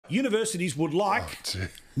universities would like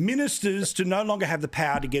ministers to no longer have the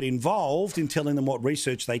power to get involved in telling them what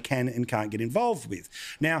research they can and can't get involved with.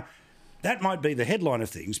 Now, that might be the headline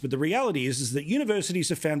of things, but the reality is that universities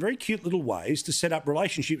have found very cute little ways to set up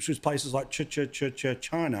relationships with places like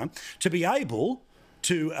China to be able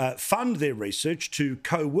to fund their research, to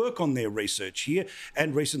co-work on their research here.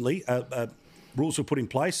 And recently, rules were put in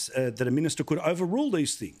place that a minister could overrule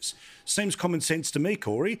these things. Seems common sense to me,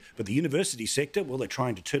 Cory, but the university sector, well, they're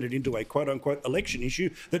trying to turn it into a quote-unquote election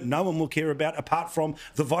issue that no one will care about apart from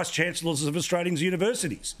the vice-chancellors of Australia's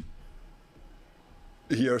universities.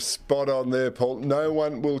 You're spot on there, Paul. No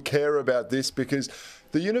one will care about this because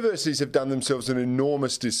the universities have done themselves an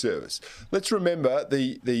enormous disservice. Let's remember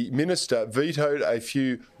the minister vetoed a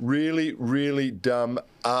few really, really dumb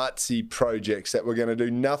artsy projects that were going to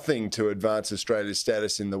do nothing to advance Australia's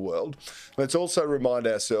status in the world. Let's also remind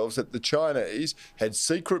ourselves that the Chinese had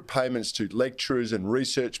secret payments to lecturers and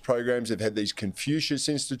research programs. They've had these Confucius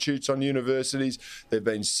Institutes on universities. They've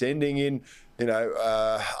been sending in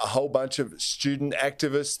a whole bunch of student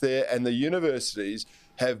activists there, and the universities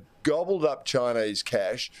have gobbled up Chinese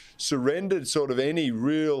cash, surrendered sort of any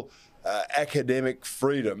real academic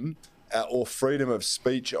freedom or freedom of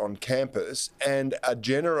speech on campus, and are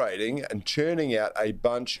generating and churning out a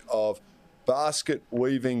bunch of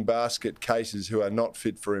basket-weaving basket cases who are not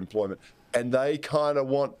fit for employment. And they kind of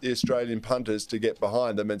want the Australian punters to get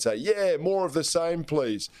behind them and say, yeah, more of the same,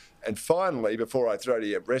 please. And finally, before I throw to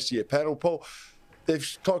the rest of your panel, Paul,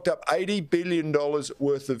 they've clocked up $80 billion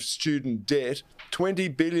worth of student debt.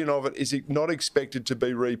 $20 billion of it is not expected to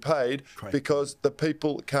be repaid because the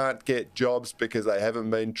people can't get jobs because they haven't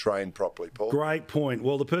been trained properly, Paul. Great point.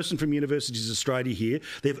 Well, the person from Universities Australia here,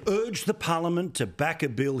 they've urged the Parliament to back a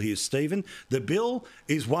bill here, Stephen. The bill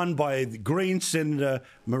is won by the Green Senator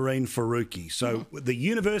Marine Faruqi. So the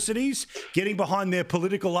universities getting behind their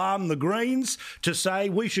political arm, the Greens, to say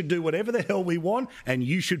we should do whatever the hell we want and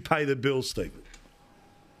you should pay the bill, Stephen.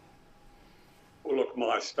 Well, look,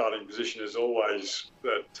 my starting position is always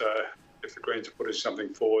that if the Greens are putting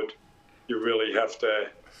something forward, you really have to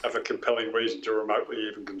have a compelling reason to remotely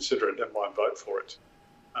even consider it and might vote for it.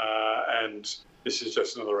 And this is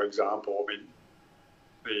just another example. I mean,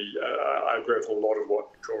 I agree with a lot of what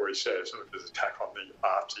Cory says. There's an attack on the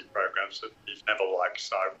artsy programs that he's never liked,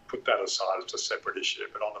 so put that aside as a separate issue.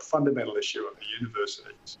 But on the fundamental issue of the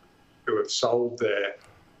universities who have sold their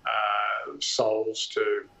souls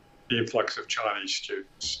to the influx of Chinese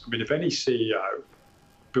students. I mean, if any CEO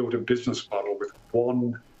built a business model with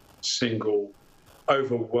one single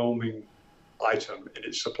overwhelming item in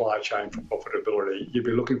its supply chain for profitability, you'd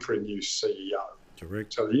be looking for a new CEO.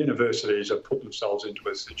 Correct. So the universities have put themselves into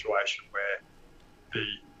a situation where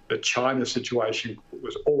the China situation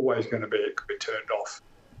was always going to be, it could be turned off,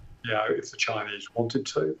 if the Chinese wanted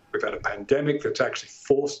to. We've had a pandemic that's actually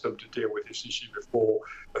forced them to deal with this issue before.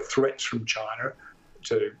 The threats from China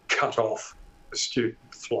to cut off the student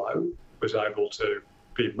flow was able to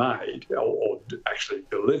be made or actually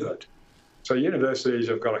delivered. So universities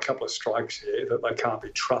have got a couple of strikes here that they can't be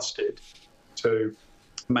trusted to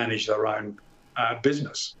manage their own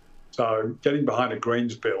business. So getting behind a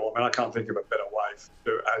Greens bill, I mean, I can't think of a better way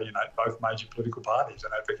to alienate both major political parties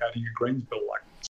than advocating a Greens bill like this.